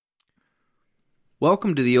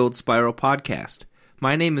Welcome to the Old Spiral Podcast.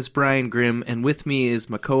 My name is Brian Grimm, and with me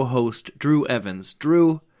is my co-host, Drew Evans.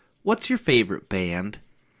 Drew, what's your favorite band?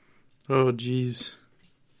 Oh, geez.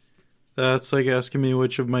 That's like asking me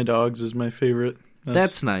which of my dogs is my favorite.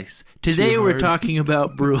 That's nice. Today we're talking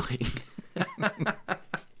about brewing.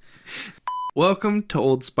 Welcome to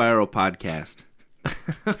Old Spiral Podcast.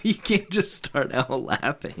 You can't just start out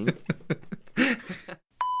laughing.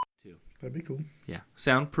 That'd be cool. Yeah.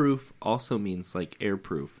 Soundproof also means like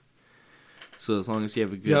airproof. So as long as you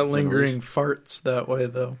have a good... You got lingering farts that way,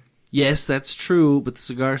 though. Yes, that's true, but the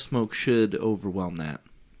cigar smoke should overwhelm that.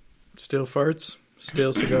 Stale farts,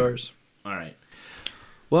 stale cigars. All right.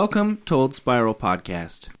 Welcome to Old Spiral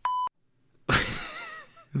Podcast.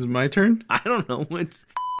 Is it my turn? I don't know.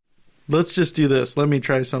 Let's just do this. Let me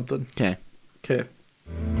try something. Okay. Okay.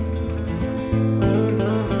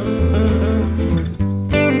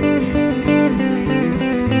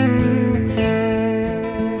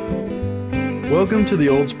 Welcome to the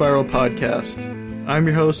Old Spiral Podcast. I'm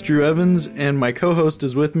your host, Drew Evans, and my co-host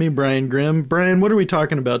is with me, Brian Grimm. Brian, what are we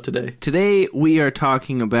talking about today? Today, we are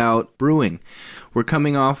talking about brewing. We're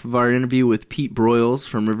coming off of our interview with Pete Broyles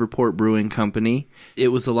from Riverport Brewing Company. It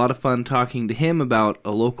was a lot of fun talking to him about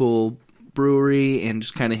a local brewery and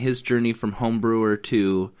just kind of his journey from home brewer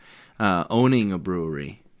to owning a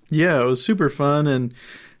brewery. Yeah, it was super fun, and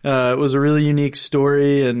it was a really unique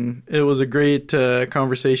story, and it was a great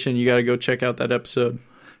conversation. You got to go check out that episode.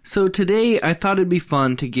 So today, I thought it'd be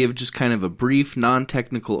fun to give just kind of a brief,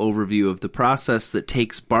 non-technical overview of the process that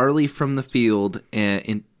takes barley from the field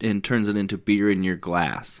and turns it into beer in your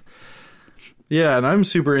glass. Yeah, and I'm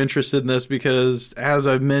super interested in this because, as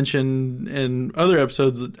I've mentioned in other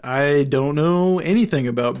episodes, I don't know anything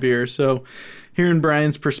about beer. So hearing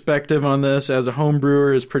Brian's perspective on this as a home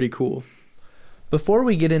brewer is pretty cool. Before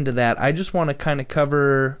we get into that, I just want to kind of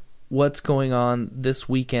cover what's going on this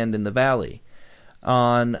weekend in the Valley.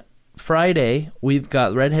 On Friday, we've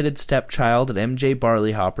got Redheaded Stepchild at MJ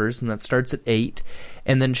Barley Hoppers, and that starts at 8.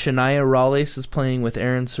 And then Shania Rawless is playing with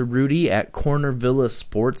Aaron Cerruti at Corner Villa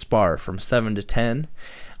Sports Bar from 7 to 10.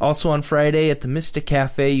 Also on Friday at the Mystic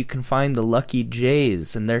Cafe, you can find the Lucky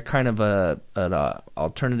Jays, and they're kind of an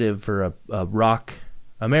alternative for a rock,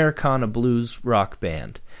 Americana blues rock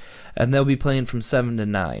band. And they'll be playing from 7 to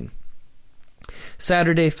 9.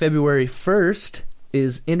 Saturday, February 1st,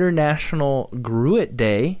 is International Gruit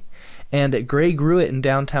Day, and at Grey Gruit in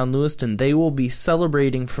downtown Lewiston, they will be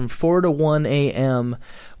celebrating from 4 to 1 a.m.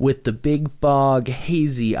 with the Big Fog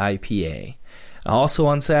Hazy IPA. Also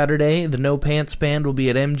on Saturday, the No Pants Band will be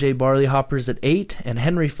at MJ Barley Hoppers at 8, and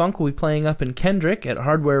Henry Funk will be playing up in Kendrick at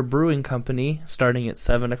Hardware Brewing Company starting at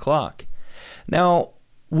 7 o'clock. Now,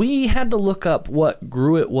 we had to look up what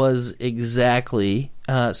Gruit was exactly.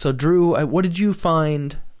 So, Drew, what did you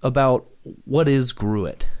find about what is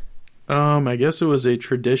Gruit? I guess it was a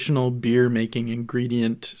traditional beer-making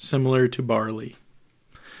ingredient similar to barley.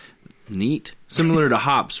 Neat. Similar to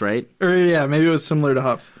hops, right? Or yeah, maybe it was similar to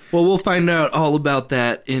hops. Well, we'll find out all about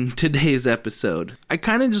that in today's episode. I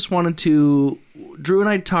kind of just wanted to... Drew and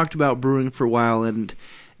I talked about brewing for a while, and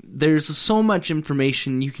there's so much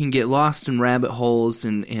information. You can get lost in rabbit holes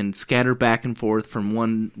and scatter back and forth from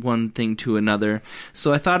one thing to another.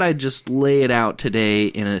 So I thought I'd just lay it out today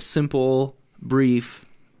in a simple, brief,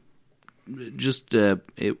 just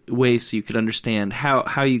way so you could understand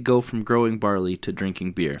how you go from growing barley to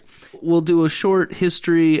drinking beer. We'll do a short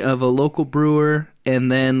history of a local brewer,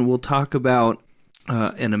 and then we'll talk about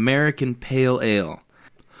an American Pale Ale.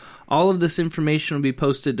 All of this information will be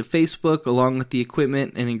posted to Facebook along with the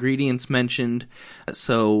equipment and ingredients mentioned.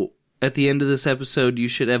 So at the end of this episode, you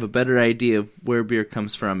should have a better idea of where beer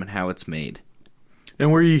comes from and how it's made. And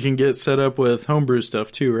where you can get set up with homebrew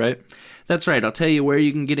stuff too, right? That's right. I'll tell you where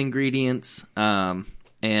you can get ingredients,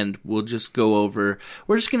 and we'll just go over...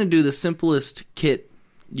 We're just going to do the simplest kit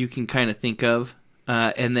you can kind of think of,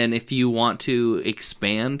 and then if you want to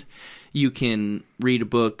expand, you can read a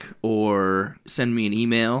book or send me an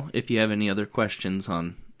email if you have any other questions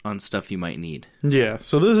on stuff you might need. Yeah,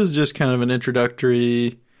 so this is just kind of an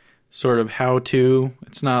introductory sort of how-to.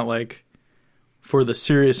 It's not like for the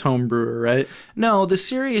serious home brewer, right? No, the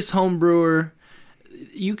serious home brewer,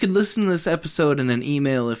 you could listen to this episode and then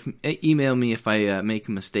email me if I make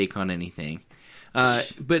a mistake on anything.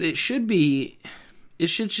 But it should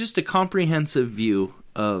just a comprehensive view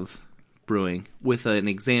of brewing with an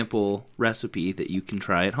example recipe that you can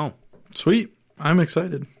try at home. Sweet. I'm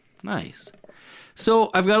excited. Nice. So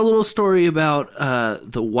I've got a little story about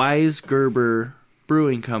the Wise Gerber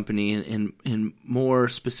Brewing Company and more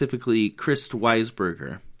specifically Chris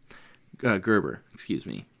Weisberger. Gerber, excuse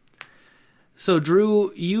me. So,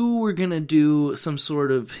 Drew, you were going to do some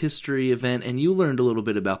sort of history event, and you learned a little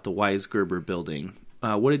bit about the Weisgerber building.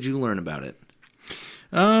 What did you learn about it?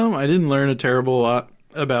 I didn't learn a terrible lot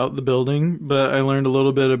about the building, but I learned a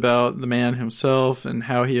little bit about the man himself and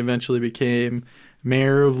how he eventually became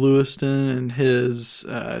mayor of Lewiston and his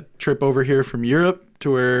trip over here from Europe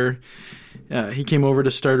to where he came over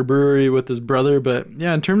to start a brewery with his brother. But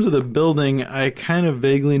yeah, in terms of the building, I kind of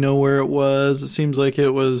vaguely know where it was. It seems like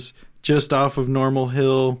it was just off of Normal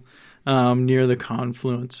Hill, near the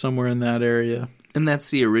confluence, somewhere in that area. And that's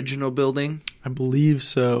the original building? I believe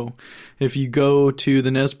so. If you go to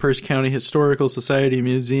the Nez Perce County Historical Society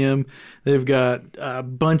Museum, they've got a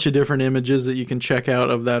bunch of different images that you can check out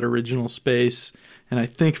of that original space. And I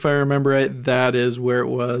think if I remember right, that is where it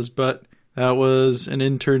was. But that was an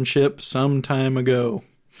internship some time ago.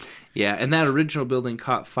 Yeah, and that original building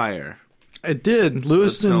caught fire. It did. So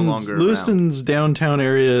it's no longer Lewiston's downtown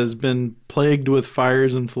area has been plagued with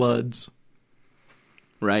fires and floods.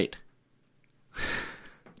 Right.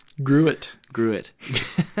 Grew it.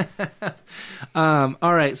 All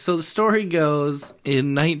right, so the story goes,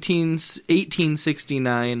 in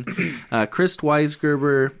 1869, Chris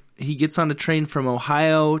Weisgerber, he gets on a train from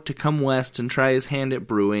Ohio to come west and try his hand at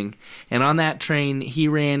brewing. And on that train, he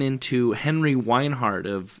ran into Henry Weinhard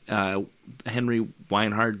of Henry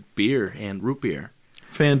Weinhard Beer and Root Beer.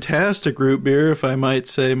 Fantastic root beer, if I might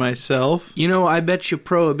say myself. You know, I bet you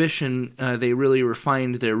Prohibition, they really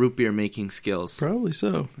refined their root beer making skills. Probably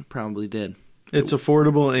so. Probably did. It's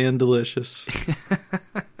affordable and delicious.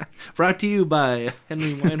 Brought to you by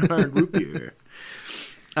Henry Weinhard Root Beer.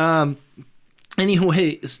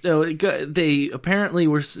 Anyway, so they apparently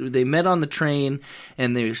they met on the train,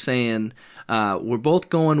 and they were saying, we're both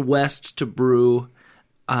going west to brew.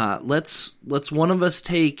 Let's one of us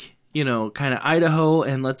take, kind of Idaho,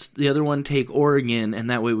 and let's the other one take Oregon, and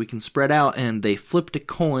that way we can spread out. And they flipped a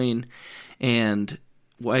coin, and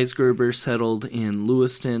Weisgerber settled in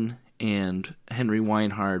Lewiston, and Henry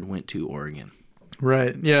Weinhard went to Oregon.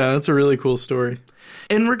 Right. Yeah, that's a really cool story.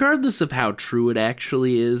 And regardless of how true it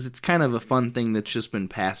actually is, it's kind of a fun thing that's just been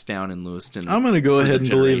passed down in Lewiston. I'm going to go ahead and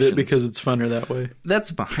believe it because it's funner that way.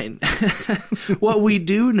 That's fine. What we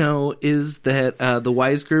do know is that the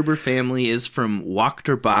Weisgerber family is from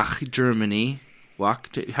Wachterbach, Germany.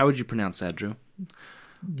 How would you pronounce that, Drew?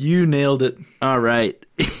 You nailed it. All right.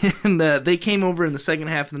 And they came over in the second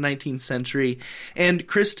half of the 19th century. And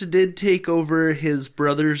Krista did take over his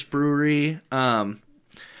brother's brewery.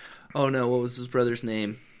 Oh no, what was his brother's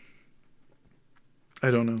name? I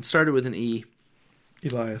don't know. It started with an E.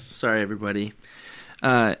 Elias. Sorry, everybody.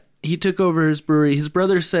 He took over his brewery. His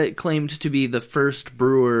brother claimed to be the first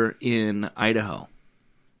brewer in Idaho,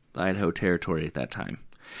 the Idaho Territory at that time.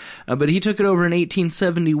 But he took it over in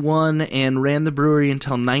 1871 and ran the brewery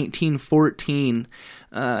until 1914.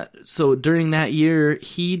 So during that year,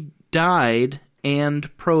 he died,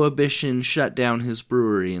 and Prohibition shut down his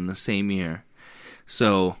brewery in the same year.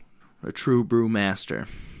 So, a true brewmaster.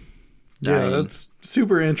 Yeah, that's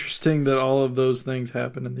super interesting that all of those things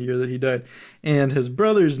happened in the year that he died. And his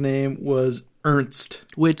brother's name was Ernst.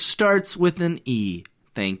 Which starts with an E.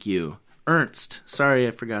 Thank you. Ernst. Sorry,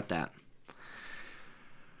 I forgot that.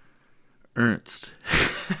 Ernst.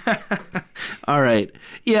 All right.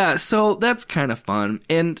 Yeah, so that's kind of fun.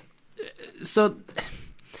 And so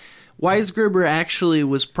Weisgerber actually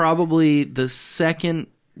was probably the second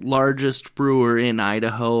largest brewer in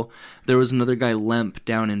Idaho. There was another guy, Lemp,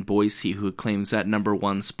 down in Boise, who claims that number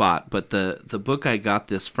one spot. But the book I got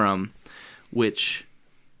this from, which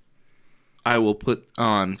I will put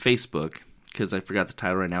on Facebook because I forgot the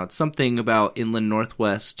title right now. It's something about Inland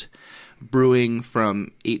Northwest brewing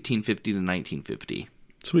from 1850 to 1950.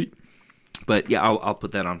 Sweet. But yeah, I'll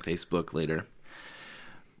put that on Facebook later.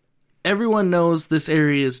 Everyone knows this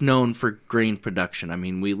area is known for grain production. I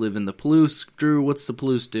mean, we live in the Palouse. Drew, what's the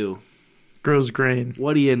Palouse do? Grows grain.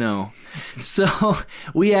 What do you know? So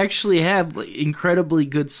we actually have incredibly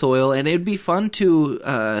good soil, and it'd be fun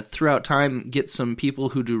to, throughout time, get some people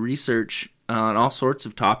who do research on all sorts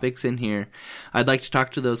of topics in here. I'd like to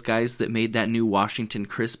talk to those guys that made that new Washington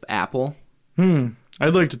Crisp apple.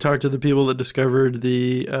 I'd like to talk to the people that discovered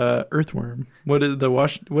the earthworm. What is the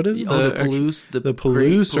Palouse? The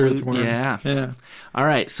Palouse earthworm. Yeah. All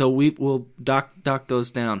right, so we'll dock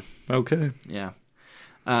those down. Okay. Yeah.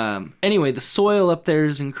 Anyway, the soil up there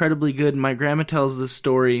is incredibly good. My grandma tells this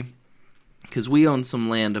story because we own some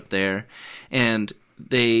land up there, and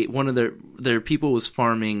one of their people was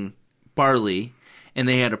farming barley, and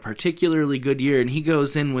they had a particularly good year. And he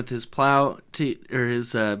goes in with his plow to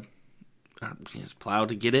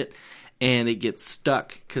get it, and it gets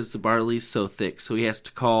stuck because the barley's so thick. So he has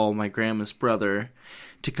to call my grandma's brother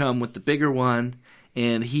to come with the bigger one,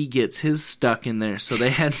 and he gets his stuck in there. So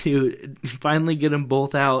they had to finally get them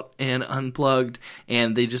both out and unplugged,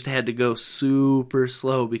 and they just had to go super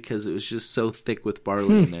slow because it was just so thick with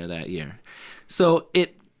barley in there that year. So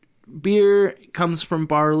beer comes from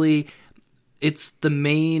barley. It's the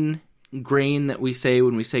main grain that we say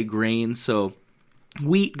when we say grain. So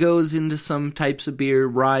wheat goes into some types of beer,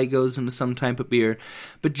 rye goes into some type of beer,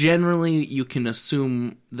 but generally you can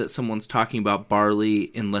assume that someone's talking about barley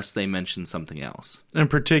unless they mention something else. And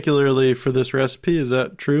particularly for this recipe, is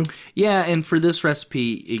that true? Yeah, and for this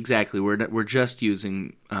recipe, exactly, we're just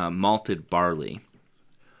using malted barley.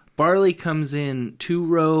 Barley comes in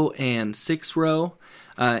 2-row and 6-row,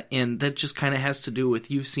 and that just kind of has to do with,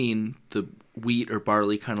 you've seen the wheat or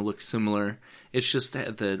barley kind of look similar. It's just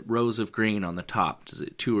the rows of grain on the top. Is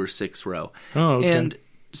it 2 or 6-row? Oh, okay. And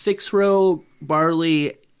 6-row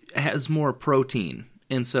barley has more protein,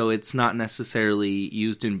 and so it's not necessarily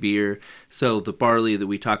used in beer. So the barley that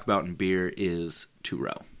we talk about in beer is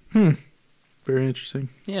 2-row. Very interesting.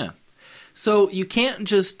 Yeah. So you can't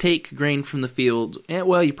just take grain from the field.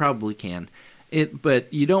 Well, you probably can.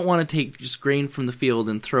 But you don't want to take just grain from the field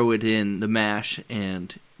and throw it in the mash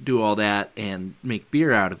and do all that and make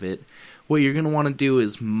beer out of it. What you're going to want to do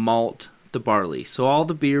is malt the barley. So all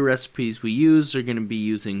the beer recipes we use are going to be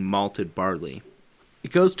using malted barley.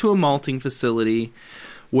 It goes to a malting facility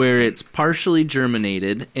where it's partially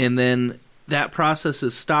germinated, and then that process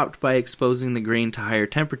is stopped by exposing the grain to higher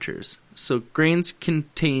temperatures. So grains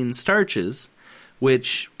contain starches,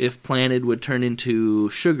 which, if planted, would turn into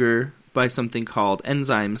sugar by something called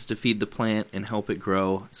enzymes to feed the plant and help it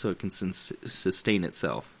grow so it can sustain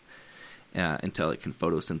itself until it can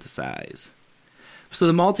photosynthesize. So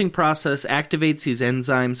the malting process activates these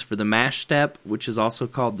enzymes for the mash step, which is also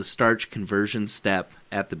called the starch conversion step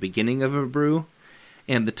at the beginning of a brew.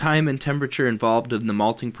 And the time and temperature involved in the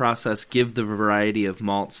malting process give the variety of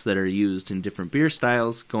malts that are used in different beer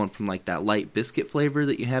styles, going from like that light biscuit flavor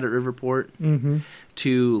that you had at Riverport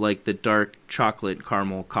to like the dark chocolate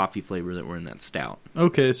caramel coffee flavor that were in that stout.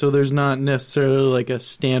 Okay, so there's not necessarily like a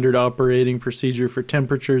standard operating procedure for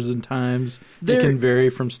temperatures and times. It can vary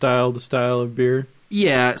from style to style of beer.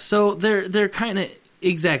 Yeah, so they're kind of...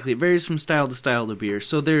 Exactly. It varies from style to style of beer.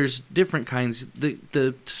 So there's different kinds.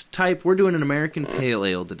 The type, we're doing an American Pale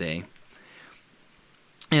Ale today.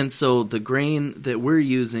 And so the grain that we're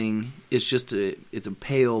using is just it's a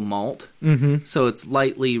pale malt. So it's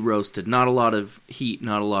lightly roasted. Not a lot of heat,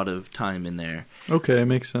 not a lot of time in there. Okay,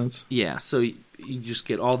 makes sense. Yeah, so you just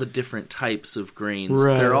get all the different types of grains.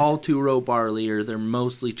 Right. They're all 2-row barley, or they're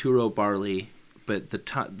mostly 2-row barley, but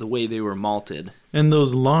the way they were malted. And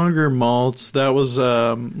those longer malts, that was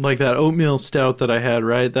like that oatmeal stout that I had,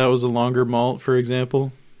 right? That was a longer malt, for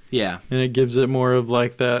example. Yeah. And it gives it more of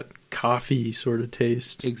like that coffee sort of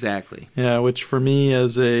taste. Exactly. Yeah, which for me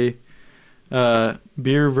as a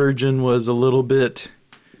beer virgin was a little bit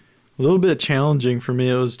challenging for me.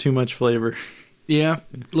 It was too much flavor. Yeah,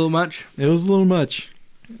 a little much? It was a little much.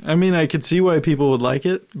 I mean, I could see why people would like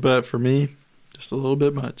it, but for me, just a little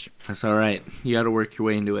bit much. That's all right. You got to work your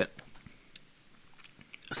way into it.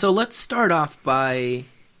 So let's start off by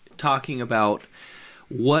talking about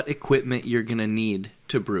what equipment you're going to need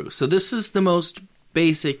to brew. So this is the most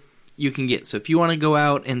basic you can get. So if you want to go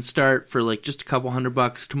out and start for like just a couple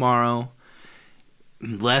 $100 tomorrow,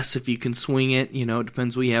 less if you can swing it, it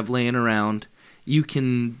depends what you have laying around, you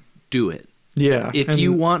can do it. Yeah. If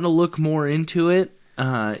you want to look more into it,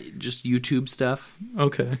 just YouTube stuff.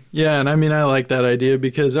 Okay. Yeah, and I mean, I like that idea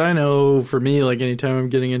because I know for me, like anytime I'm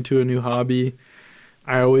getting into a new hobby,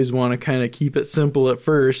 I always want to kind of keep it simple at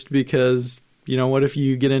first because, what if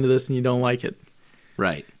you get into this and you don't like it?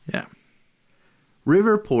 Right. Yeah.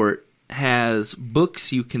 Riverport has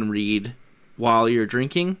books you can read while you're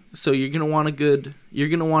drinking, so you're going to want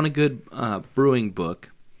a good brewing book.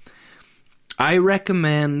 I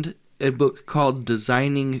recommend a book called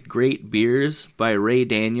Designing Great Beers by Ray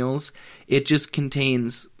Daniels. It just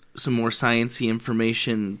contains some more sciencey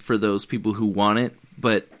information for those people who want it,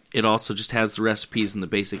 but it also just has the recipes and the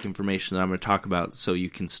basic information that I'm going to talk about so you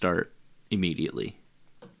can start immediately.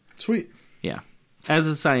 Sweet. Yeah. As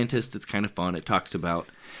a scientist, it's kind of fun. It talks about,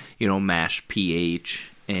 mash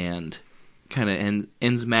pH and kind of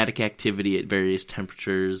enzymatic activity at various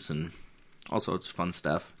temperatures and all sorts of fun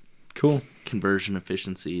stuff. Cool. Conversion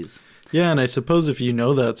efficiencies. Yeah, and I suppose if you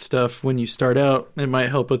know that stuff when you start out, it might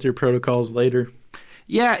help with your protocols later.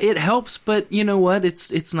 Yeah, it helps, but you know what?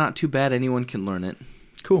 It's not too bad. Anyone can learn it.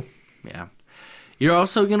 Cool. Yeah. You're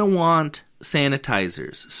also going to want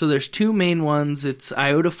sanitizers. So there's two main ones. It's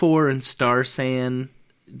Iodophor and Star San.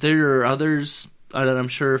 There are others that I'm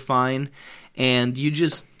sure are fine. And you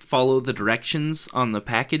just follow the directions on the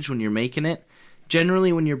package when you're making it.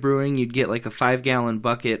 Generally, when you're brewing, you'd get like a 5-gallon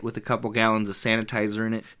bucket with a couple gallons of sanitizer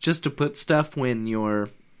in it, just to put stuff when you're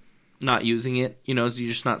not using it. You know, so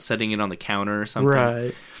you're just not setting it on the counter or something.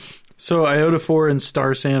 Right. So Iodophor and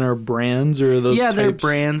Star San are brands, or are those types? They're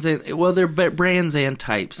brands. They're brands and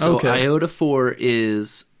types. So Iodophor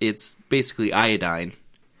it's basically iodine,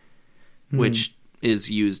 which is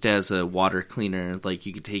used as a water cleaner. Like,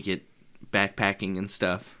 you could take it backpacking and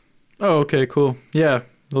stuff. Oh, okay, cool. Yeah.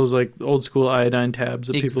 Those like old school iodine tabs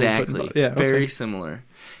that people put in. Yeah, very similar.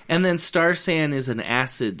 And then Star San is an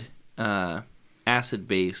acid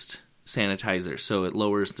based sanitizer, so it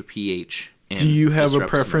lowers the pH. And do you have a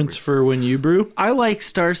preference for when you brew? I like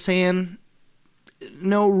Star San.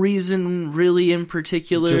 No reason really in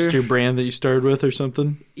particular. Just your brand that you started with or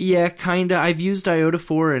something? Yeah, kinda. I've used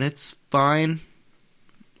Iodophor and it's fine.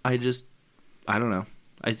 I don't know.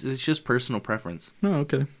 It's just personal preference. Oh,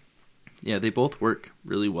 okay. Yeah, they both work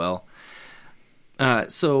really well.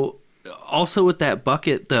 So, also with that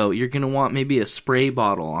bucket, though, you're going to want maybe a spray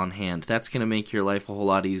bottle on hand. That's going to make your life a whole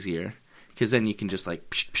lot easier. Because then you can just like...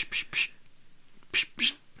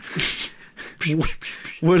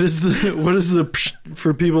 What is the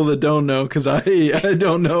for people that don't know? Because I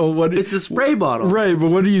don't know what... It's a spray bottle. Right,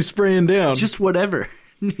 but what are you spraying down? Just whatever.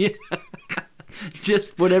 Yeah.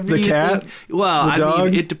 Just whatever the cat? Think. Well, the dog? I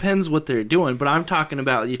mean, it depends what they're doing, but I'm talking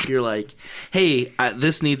about if you're like, hey,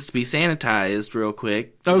 this needs to be sanitized real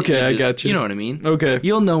quick. Okay, I got you. You know what I mean? Okay.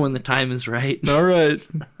 You'll know when the time is right. All right.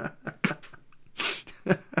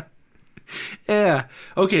 Yeah.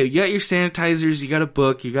 Okay, you got your sanitizers, you got a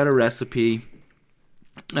book, you got a recipe.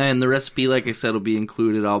 And the recipe, like I said, will be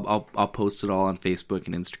included. I'll post it all on Facebook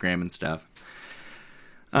and Instagram and stuff.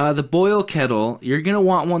 The boil kettle, you're going to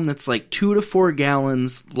want one that's like 2 to 4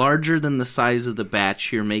 gallons, larger than the size of the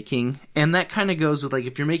batch you're making. And that kind of goes with, like,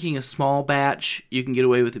 if you're making a small batch, you can get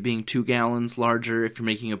away with it being 2 gallons larger. If you're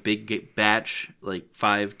making a big batch, like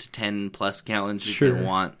 5 to 10 plus gallons, you're going to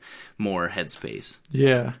want more headspace.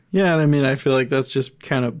 Yeah. Yeah, and I mean, I feel like that's just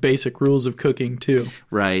kind of basic rules of cooking, too.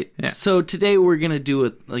 Right. Yeah. So today we're going to do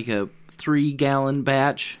a 3-gallon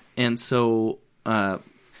batch. And so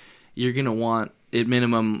you're going to want... at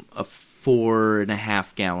minimum, a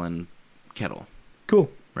 4.5-gallon kettle.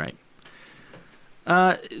 Cool. Right.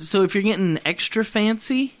 So if you're getting extra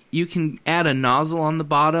fancy, you can add a nozzle on the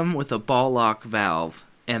bottom with a ball lock valve,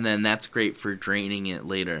 and then that's great for draining it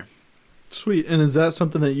later. Sweet. And is that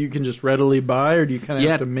something that you can just readily buy, or do you kind of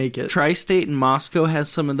have to make it? Tri-State in Moscow has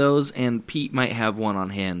some of those, and Pete might have one on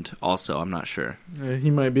hand also. I'm not sure. He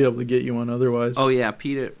might be able to get you one otherwise. Oh, yeah.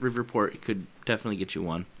 Pete at Riverport could definitely get you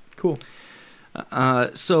one. Cool.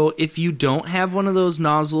 So if you don't have one of those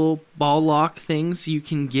nozzle ball lock things, you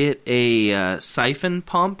can get a siphon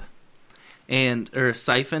pump or a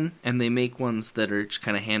siphon, and they make ones that are just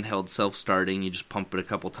kind of handheld, self-starting. You just pump it a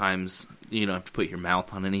couple times. You don't have to put your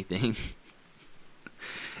mouth on anything,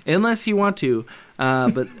 unless you want to.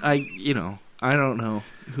 But I don't know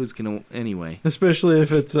who's gonna anyway. Especially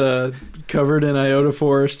if it's covered in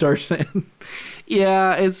iodophor or Star San.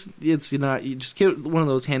 Yeah, it's not. You just get one of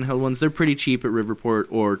those handheld ones. They're pretty cheap at Riverport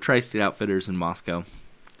or Tri-State Outfitters in Moscow.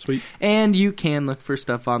 Sweet. And you can look for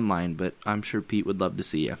stuff online, but I'm sure Pete would love to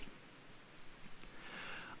see you.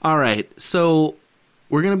 All right, so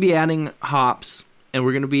we're going to be adding hops, and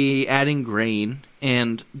we're going to be adding grain.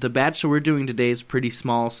 And the batch that we're doing today is pretty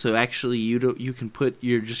small, so actually you can put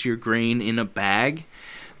your grain in a bag.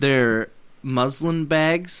 They're muslin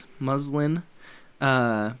bags.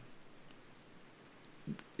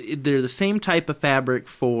 They're the same type of fabric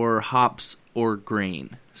for hops or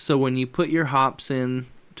grain. So when you put your hops in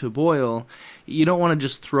to boil, you don't want to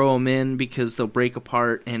just throw them in because they'll break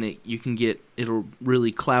apart and it'll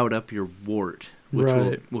really cloud up your wort,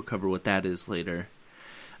 which we'll cover what that is later.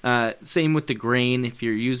 Same with the grain. If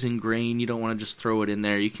you're using grain, you don't want to just throw it in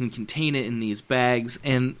there. You can contain it in these bags,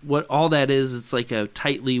 and what all that is, it's like a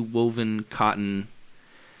tightly woven cotton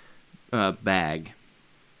bag.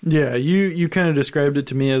 Yeah, you kind of described it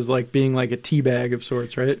to me as like being like a tea bag of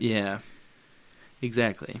sorts, right? Yeah,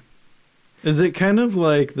 exactly. Is it kind of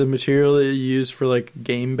like the material that you use for like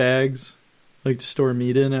game bags, like to store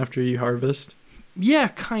meat in after you harvest? Yeah,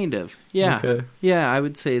 kind of. Yeah. Okay. Yeah, I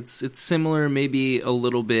would say it's similar, maybe a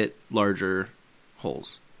little bit larger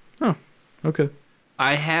holes. Oh, okay.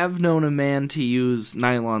 I have known a man to use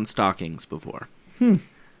nylon stockings before.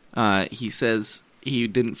 He says he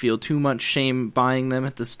didn't feel too much shame buying them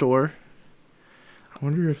at the store. I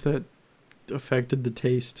wonder if that affected the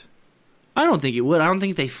taste. I don't think it would. I don't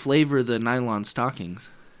think they flavor the nylon stockings.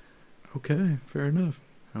 Okay, fair enough.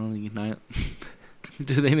 I don't think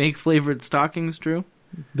Do they make flavored stockings, Drew?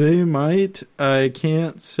 They might. I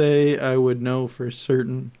can't say I would know for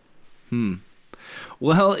certain.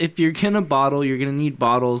 Well, if you're going to bottle, you're going to need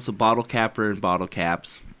bottles, a bottle capper, and bottle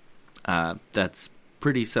caps. That's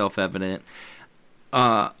pretty self-evident.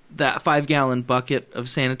 That 5-gallon bucket of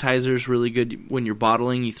sanitizer is really good when you're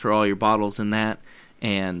bottling. You throw all your bottles in that,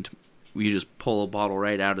 and you just pull a bottle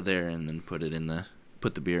right out of there and then put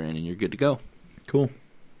the beer in, and you're good to go. Cool.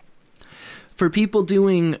 For people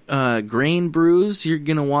doing grain brews, you're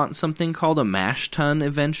going to want something called a mash tun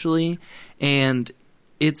eventually, and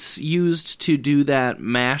it's used to do that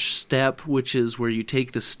mash step, which is where you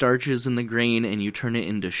take the starches in the grain and you turn it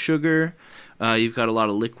into sugar. You've got a lot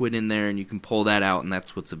of liquid in there, and you can pull that out, and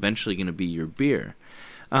that's what's eventually going to be your beer.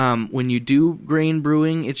 When you do grain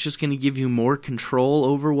brewing, it's just going to give you more control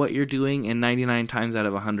over what you're doing, and 99 times out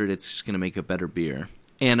of 100, it's just going to make a better beer.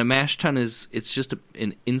 And a mash tun it's just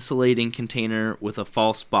an insulating container with a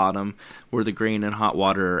false bottom where the grain and hot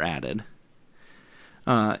water are added.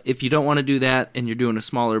 If you don't want to do that and you're doing a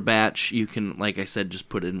smaller batch, you can, like I said, just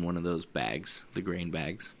put it in one of those bags, the grain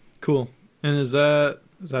bags. Cool. And is that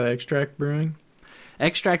extract brewing?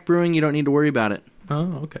 Extract brewing, you don't need to worry about it.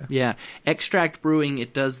 Oh, okay. Yeah. Extract brewing,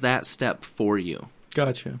 it does that step for you.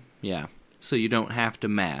 Gotcha. Yeah. So you don't have to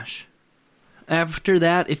mash. After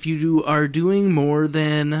that, if you are doing more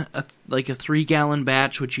than a 3-gallon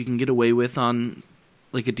batch, which you can get away with on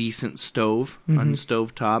like a decent stove, on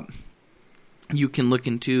stove top, you can look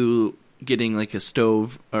into getting like a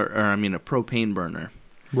stove or a propane burner.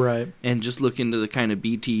 Right. And just look into the kind of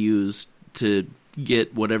BTUs to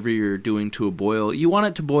get whatever you're doing to a boil. You want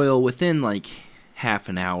it to boil within like half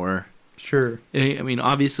an hour. Sure. I mean,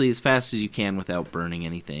 obviously as fast as you can without burning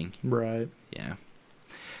anything. Right. Yeah.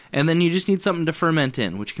 And then you just need something to ferment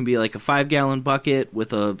in, which can be like a 5-gallon bucket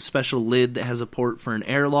with a special lid that has a port for an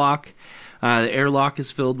airlock. The airlock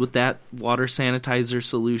is filled with that water sanitizer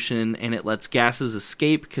solution, and it lets gases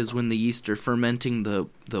escape because when the yeast are fermenting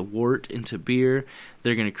the wort into beer,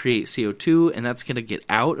 they're going to create CO2, and that's going to get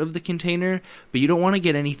out of the container. But you don't want to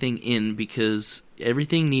get anything in because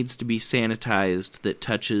everything needs to be sanitized that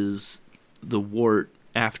touches the wort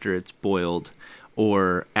after it's boiled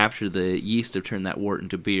or after the yeast have turned that wort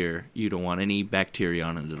into beer. You don't want any bacteria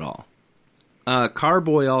on it at all.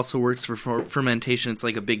 Carboy also works for fermentation. It's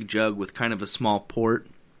like a big jug with kind of a small port.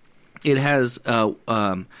 It has a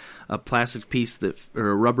plastic piece or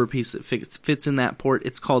a rubber piece that fits in that port.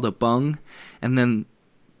 It's called a bung, and then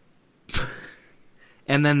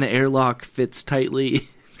the airlock fits tightly.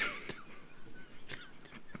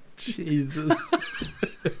 Jesus.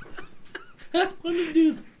 I want to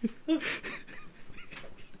do this.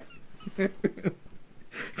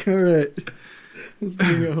 All right. Let's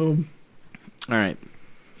bring it home. All right.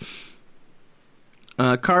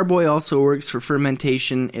 Carboy also works for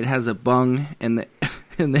fermentation. It has a bung, and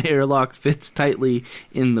the airlock fits tightly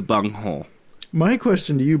in the bung hole. My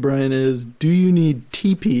question to you, Brian, is do you need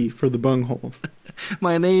TP for the bung hole?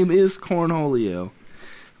 My name is Cornholio,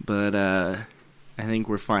 but I think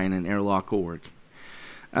we're fine, and airlock will work.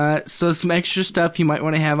 So some extra stuff you might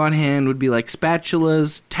want to have on hand would be like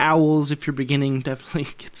spatulas, towels if you're beginning, definitely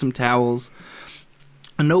get some towels.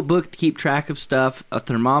 A notebook to keep track of stuff, a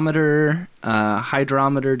thermometer,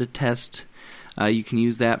 hydrometer to test. You can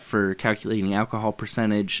use that for calculating alcohol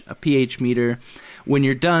percentage, a pH meter. When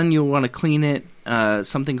you're done, you'll want to clean it.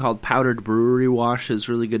 Something called powdered brewery wash is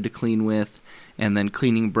really good to clean with, and then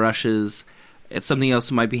cleaning brushes. It's something else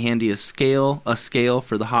that might be handy, a scale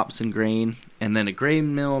for the hops and grain, and then a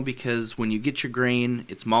grain mill, because when you get your grain,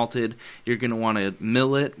 it's malted, you're going to want to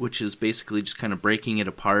mill it, which is basically just kind of breaking it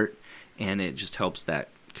apart, and it just helps that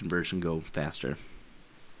conversion go faster.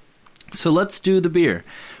 So let's do the beer.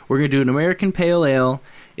 We're going to do an American Pale Ale.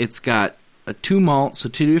 It's got a 2 malt, so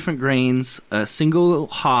 2 different grains, a single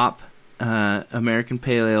hop American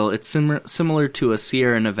Pale Ale. It's similar to a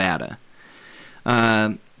Sierra Nevada.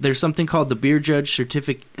 There's something called the Beer Judge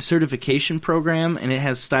Certification Program, and it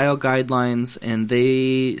has style guidelines, and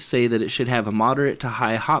they say that it should have a moderate to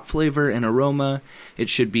high hop flavor and aroma. It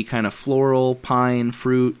should be kind of floral, pine,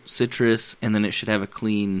 fruit, citrus, and then it should have a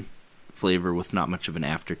clean flavor with not much of an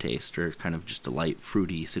aftertaste, or kind of just a light,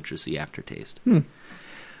 fruity, citrusy aftertaste.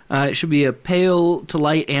 It should be a pale to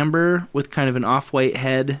light amber with kind of an off-white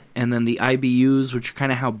head, and then the IBUs, which are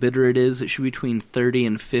kind of how bitter it is, it should be between 30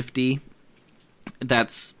 and 50.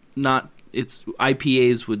 That's not, it's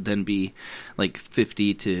IPAs would then be like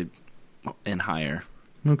 50 and higher.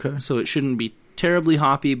 Okay. So it shouldn't be terribly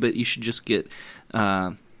hoppy, but you should just get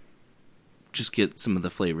just get some of the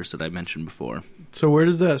flavors that I mentioned before. So where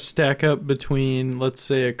does that stack up between, let's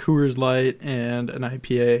say, a Coors Light and an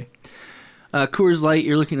IPA? Coors Light,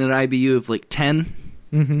 you're looking at an IBU of like 10.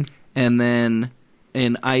 Mm-hmm. And then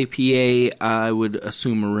an IPA, I would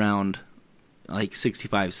assume around like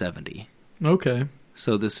 65, 70. Okay.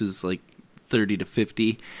 So this is like 30 to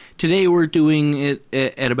 50. Today we're doing it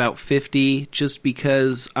at about 50 just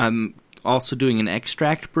because I'm also doing an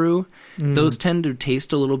extract brew. Those tend to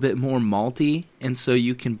taste a little bit more malty, and so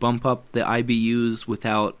you can bump up the IBUs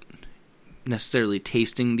without necessarily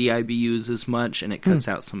tasting the IBUs as much, and it cuts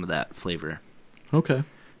out some of that flavor. Okay.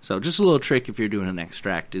 So just a little trick if you're doing an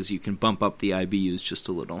extract is you can bump up the IBUs just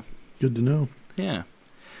a little. Good to know. Yeah.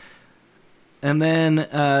 And then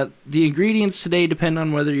the ingredients today depend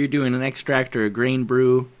on whether you're doing an extract or a grain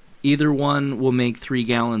brew. Either one will make 3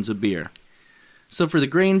 gallons of beer. So for the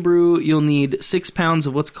grain brew, you'll need 6 pounds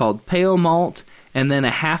of what's called pale malt, and then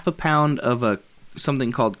a half a pound of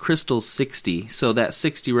something called Crystal 60. So that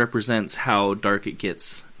 60 represents how dark it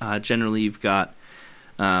gets. Generally, you've got,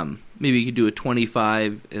 maybe you could do a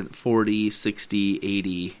 25, 40, 60,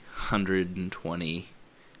 80, 120.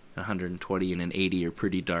 120 and an 80 are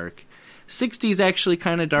pretty dark. 60 is actually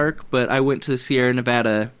kind of dark, but I went to the Sierra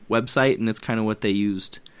Nevada website, and it's kind of what they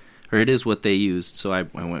used. Or it is what they used, so I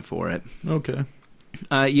went for it. Okay.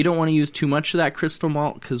 You don't want to use too much of that crystal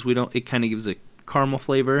malt because it kind of gives a caramel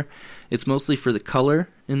flavor. It's mostly for the color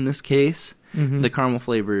in this case. The caramel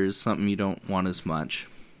flavor is something you don't want as much.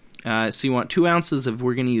 So you want 2 ounces of,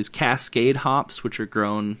 we're going to use Cascade hops, which are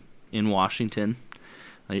grown in Washington,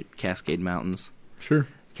 like Cascade Mountains. Sure.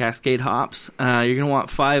 Cascade hops. You're going to want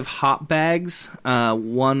 5 hop bags,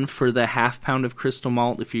 1 for the half pound of crystal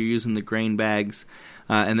malt if you're using the grain bags.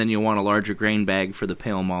 And then you'll want a larger grain bag for the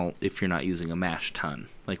pale malt if you're not using a mash tun,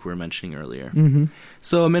 like we were mentioning earlier.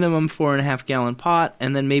 So a minimum 4.5 gallon pot,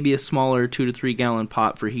 and then maybe a smaller 2 to 3 gallon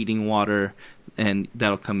pot for heating water, and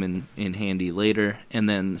that'll come in handy later. And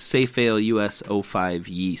then Safe Ale US 05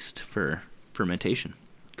 yeast for fermentation.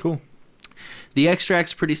 Cool. The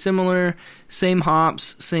extract's pretty similar, same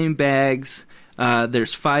hops, same bags.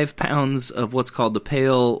 There's 5 pounds of what's called the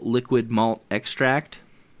pale liquid malt extract.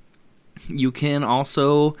 You can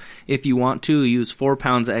also, if you want to, use 4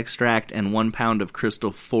 pounds of extract and 1 pound of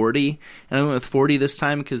Crystal 40. And I went with 40 this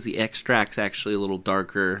time because the extract's actually a little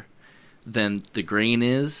darker than the grain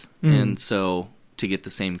is. And so to get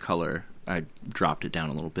the same color, I dropped it down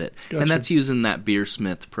a little bit. Gotcha. And that's using that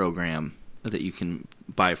Beersmith program that you can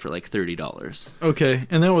buy for like $30. Okay.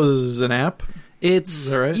 And that was an app? It's,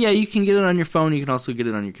 Is that right? Yeah, you can get it on your phone. You can also get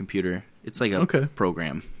it on your computer. It's like a Okay.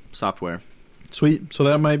 program, software. Sweet. So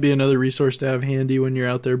that might be another resource to have handy when you're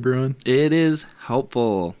out there brewing. It is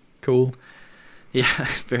helpful. Cool. Yeah,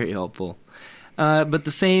 very helpful. But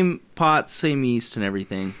the same pot, same yeast, and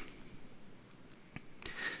everything.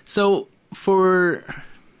 So for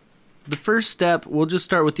the first step, we'll just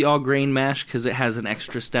start with the all-grain mash because it has an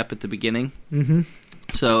extra step at the beginning.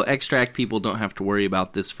 So extract people don't have to worry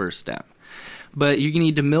about this first step. But you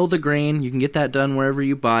need to mill the grain. You can get that done wherever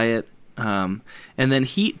you buy it. And then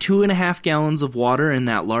heat 2.5 gallons of water in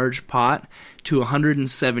that large pot to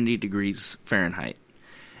 170 degrees Fahrenheit.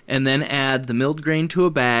 And then add the milled grain to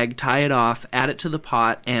a bag, tie it off, add it to the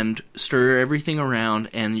pot, and stir everything around.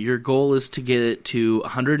 And your goal is to get it to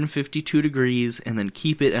 152 degrees and then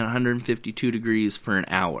keep it at 152 degrees for an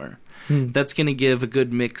hour. That's going to give a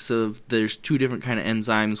good mix of, there's 2 different kind of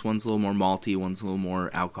enzymes. One's a little more malty, one's a little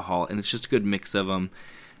more alcohol, and it's just a good mix of them.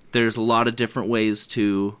 There's a lot of different ways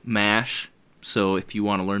to mash, so if you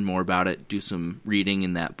want to learn more about it, do some reading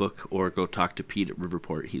in that book or go talk to Pete at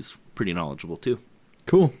Riverport. He's pretty knowledgeable too.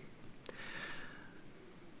 Cool.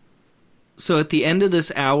 So at the end of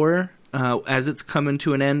this hour, as it's coming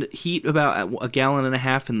to an end, heat about 1.5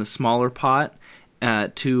 gallons in the smaller pot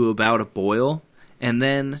to about a boil, and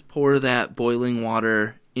then pour that boiling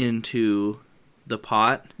water into the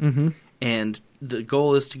pot, and the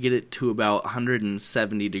goal is to get it to about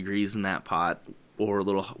 170 degrees in that pot, or a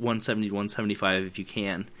little 170 to 175 if you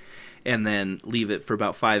can, and then leave it for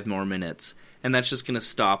about 5 more minutes. And that's just going to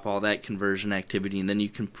stop all that conversion activity, and then you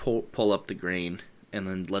can pull up the grain and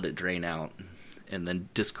then let it drain out and then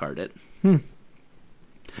discard it.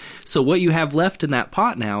 So what you have left in that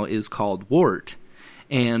pot now is called wort,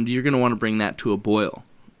 and you're going to want to bring that to a boil.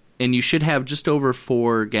 And you should have just over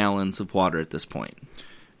 4 gallons of water at this point.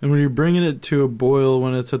 And when you're bringing it to a boil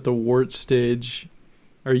when it's at the wort stage,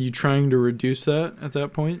 are you trying to reduce that at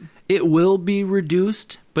that point? It will be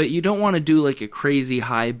reduced, but you don't want to do like a crazy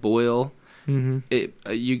high boil.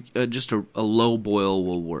 Just a low boil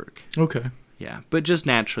will work. Okay. Yeah, but just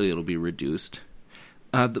naturally it'll be reduced.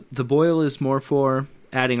 The boil is more for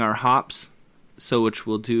adding our hops so which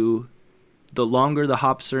will do, the longer the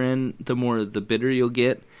hops are in, the more the bitter you'll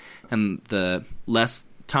get, and the less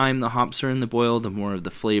time the hops are in the boil, the more of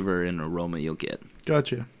the flavor and aroma you'll get.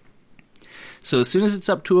 Gotcha. So as soon as it's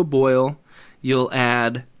up to a boil, you'll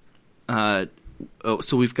add, so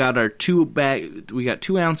we've got our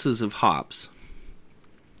 2 ounces of hops.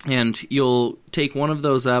 And you'll take one of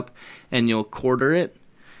those up and you'll quarter it,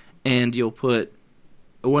 and you'll put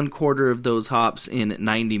 1/4 of those hops in at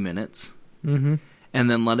 90 minutes. Mm-hmm. And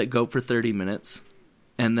then let it go for 30 minutes.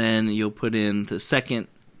 And then you'll put in the second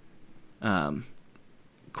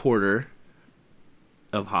quarter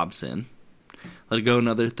of hops in. Let it go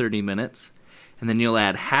another 30 minutes. And then you'll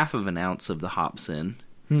add 1/2 ounce of the hops in.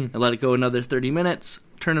 And let it go another 30 minutes.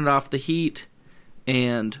 Turn it off the heat.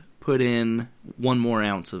 And put in 1 more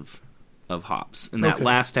ounce of hops. And that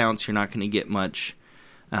last ounce, you're not going to get much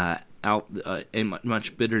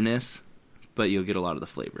much bitterness, but you'll get a lot of the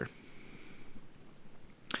flavor.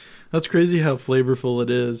 That's crazy how flavorful it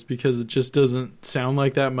is, because it just doesn't sound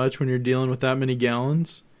like that much when you're dealing with that many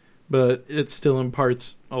gallons, but it still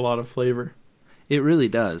imparts a lot of flavor. It really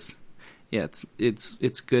does. Yeah,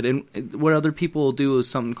 it's good. And what other people will do is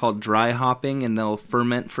something called dry hopping, and they'll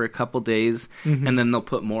ferment for a couple days, and then they'll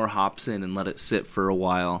put more hops in and let it sit for a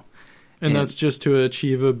while. And that's just to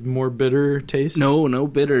achieve a more bitter taste? No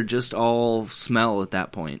bitter, just all smell at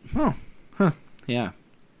that point. Oh, huh. Yeah.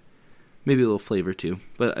 Maybe a little flavor too,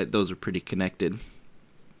 but those are pretty connected.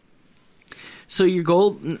 So your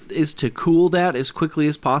goal is to cool that as quickly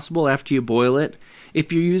as possible after you boil it.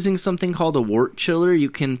 If you're using something called a wort chiller,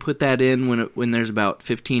 you can put that in when there's about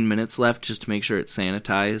 15 minutes left, just to make sure it's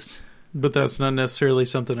sanitized. But that's not necessarily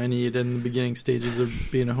something I need in the beginning stages of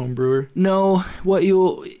being a home brewer? No,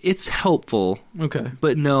 it's helpful. Okay.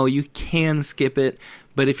 But no, you can skip it.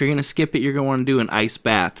 But if you're going to skip it, you're going to want to do an ice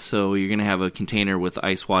bath. So you're going to have a container with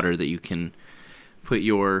ice water that you can put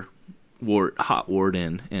your hot wort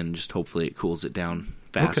in, and just hopefully it cools it down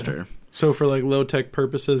faster. Okay. So for like low-tech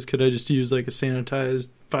purposes, could I just use like a sanitized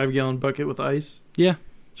 5-gallon bucket with ice? Yeah.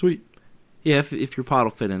 Sweet. Yeah, if your pot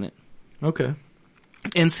will fit in it. Okay.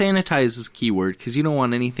 And sanitize is key word, because you don't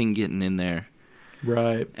want anything getting in there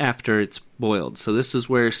right after it's boiled. So this is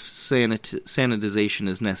where sanitization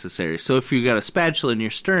is necessary. So if you've got a spatula and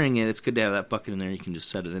you're stirring it, it's good to have that bucket in there. You can just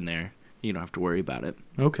set it in there. You don't have to worry about it.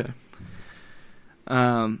 Okay.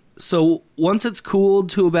 So once it's cooled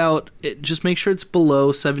to just make sure it's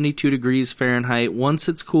below 72 degrees Fahrenheit. Once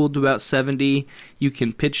it's cooled to about 70, you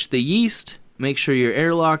can pitch the yeast. Make sure your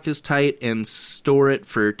airlock is tight and store it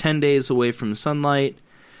for 10 days away from sunlight.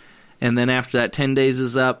 And then after that 10 days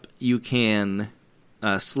is up, you can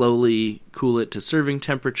slowly cool it to serving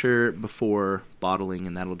temperature before bottling,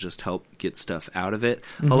 and that'll just help get stuff out of it.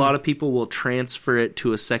 Mm-hmm. A lot of people will transfer it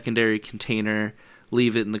to a secondary container,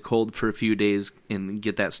 leave it in the cold for a few days, and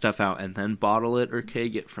get that stuff out, and then bottle it or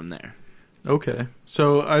keg it from there. Okay.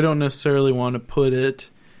 So I don't necessarily want to put it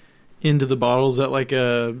into the bottles at like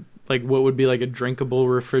what would be like a drinkable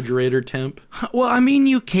refrigerator temp? Well, I mean,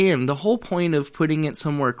 you can. The whole point of putting it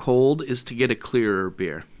somewhere cold is to get a clearer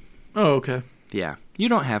beer. Oh, okay. Yeah. You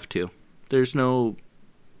don't have to. There's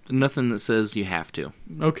nothing that says you have to.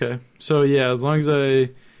 Okay. So, yeah, as long as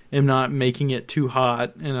I am not making it too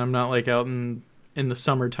hot and I'm not like out in the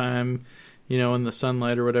summertime, in the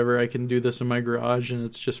sunlight or whatever, I can do this in my garage and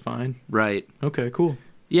it's just fine. Right. Okay, cool.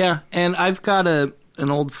 Yeah, and I've got an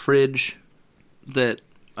old fridge that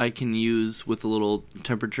I can use with a little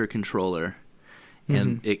temperature controller,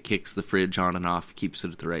 and it kicks the fridge on and off, keeps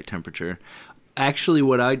it at the right temperature. Actually,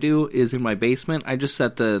 what I do is in my basement, I just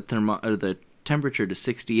set the temperature to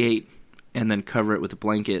 68 and then cover it with a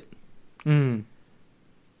blanket.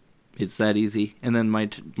 It's that easy. And then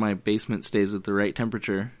my basement stays at the right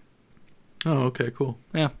temperature. Oh, okay, cool.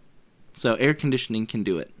 Yeah. So air conditioning can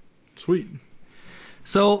do it. Sweet.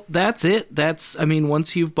 So that's it.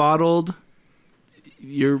 Once you've bottled,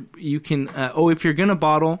 you can if you're gonna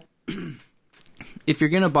bottle,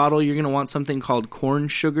 you're gonna want something called corn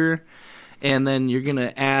sugar, and then you're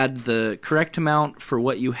gonna add the correct amount for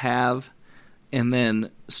what you have, and then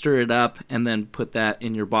stir it up, and then put that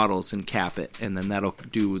in your bottles and cap it, and then that'll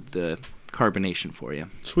do the carbonation for you.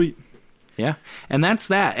 Sweet. Yeah, and that's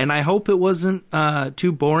that. And I hope it wasn't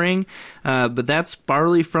too boring, but that's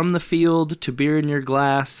barley from the field to beer in your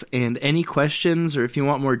glass. And any questions, or if you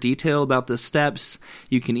want more detail about the steps,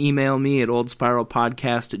 you can email me at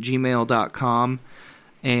oldspiralpodcast@gmail.com.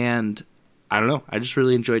 And I don't know, I just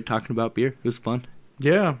really enjoyed talking about beer. It was fun.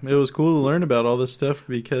 Yeah, it was cool to learn about all this stuff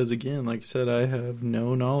because, again, like I said, I have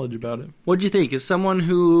no knowledge about it. What'd you think? As someone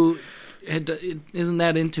who isn't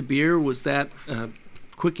that into beer, was that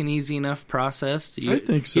quick and easy enough process? Do you, I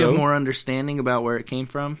think do you have so. more understanding about where it came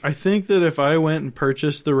from? I think that if I went and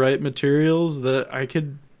purchased the right materials, that I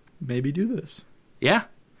could maybe do this. Yeah.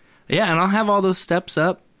 Yeah, and I'll have all those steps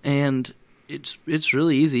up, and it's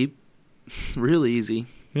really easy. Really easy.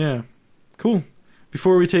 Yeah. Cool.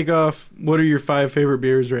 Before we take off, what are your 5 favorite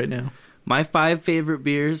beers right now? My 5 favorite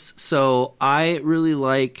beers. So I really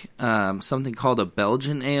like something called a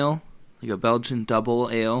Belgian ale, like a Belgian double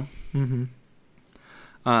ale. Mm-hmm.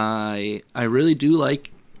 I really do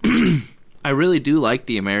like I really do like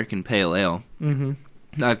the American Pale Ale.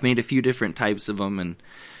 Mm-hmm. I've made a few different types of them, and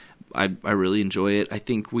I really enjoy it. I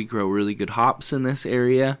think we grow really good hops in this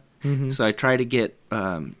area, Mm-hmm. so I try to get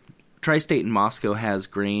Tri-State in Moscow has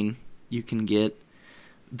grain you can get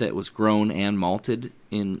that was grown and malted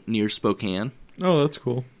in near Spokane. Oh, that's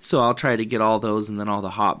cool. So I'll try to get all those and then all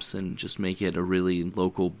the hops and just make it a really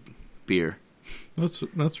local beer.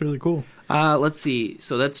 That's really cool. Let's see.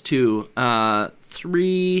 So that's 2.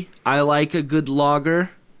 3, I like a good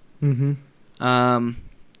lager. Mm-hmm.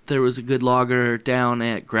 There was a good lager down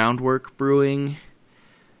at Groundwork Brewing.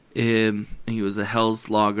 He was a Hell's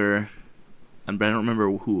Lager, but I don't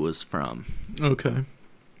remember who it was from. Okay.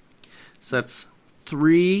 So that's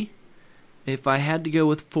 3. If I had to go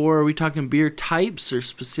with 4, are we talking beer types or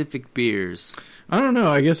specific beers? I don't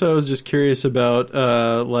know. I guess I was just curious about,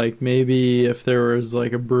 like, maybe if there was,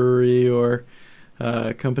 like, a brewery or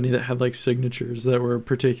a company that had, like, signatures that were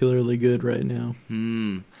particularly good right now.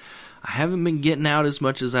 I haven't been getting out as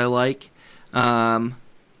much as I like. I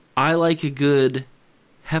like a good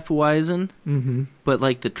Hefeweizen, Mm-hmm. but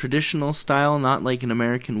like the traditional style, not like an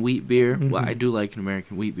American wheat beer. Mhm. Well, I do like an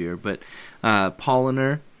American wheat beer, but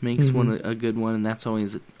Polliner makes Mhm. one a good one, and that's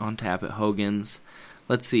always on tap at Hogan's.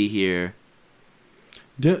 Let's see here.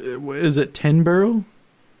 Is it 10 Barrel?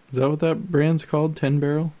 Is that what that brand's called? 10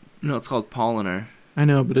 Barrel? No, it's called Polliner. I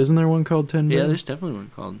know, but isn't there one called 10 Barrel? Yeah, there's definitely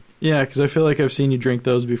one called. Yeah, because I feel like I've seen you drink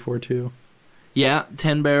those before, too. Yeah,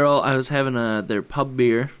 10 Barrel. I was having their pub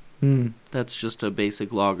beer. Hmm. That's just a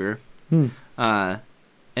basic lager. Hmm.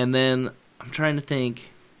 And then I'm trying to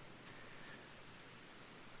think.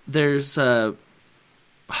 There's there's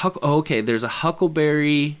a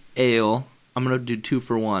Huckleberry Ale. I'm going to do 2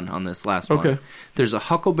 for 1 on this last one. Okay. There's a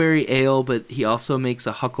Huckleberry Ale, but he also makes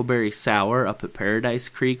a Huckleberry Sour up at Paradise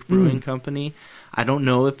Creek Brewing Company. I don't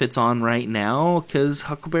know if it's on right now because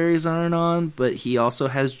Huckleberries aren't on, but he also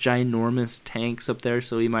has ginormous tanks up there,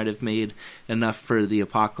 so he might have made enough for the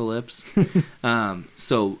apocalypse.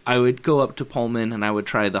 So I would go up to Pullman and I would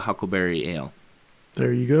try the Huckleberry Ale.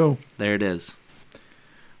 There you go. There it is.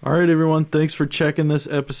 All right, everyone. Thanks for checking this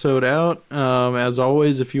episode out. As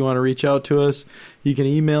always, if you want to reach out to us, you can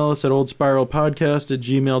email us at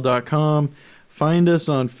oldspiralpodcast@gmail.com. Find us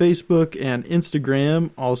on Facebook and Instagram,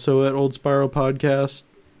 also at Old Spiral Podcast.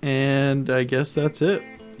 And I guess that's it.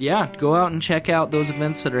 Yeah, go out and check out those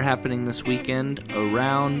events that are happening this weekend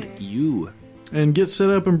around you. And get set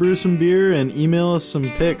up and brew some beer and email us some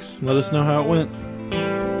pics. Let us know how it went.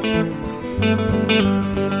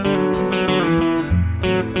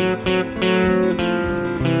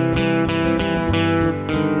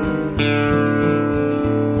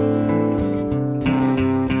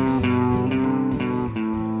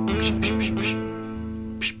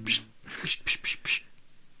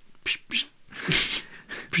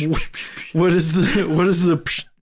 What is the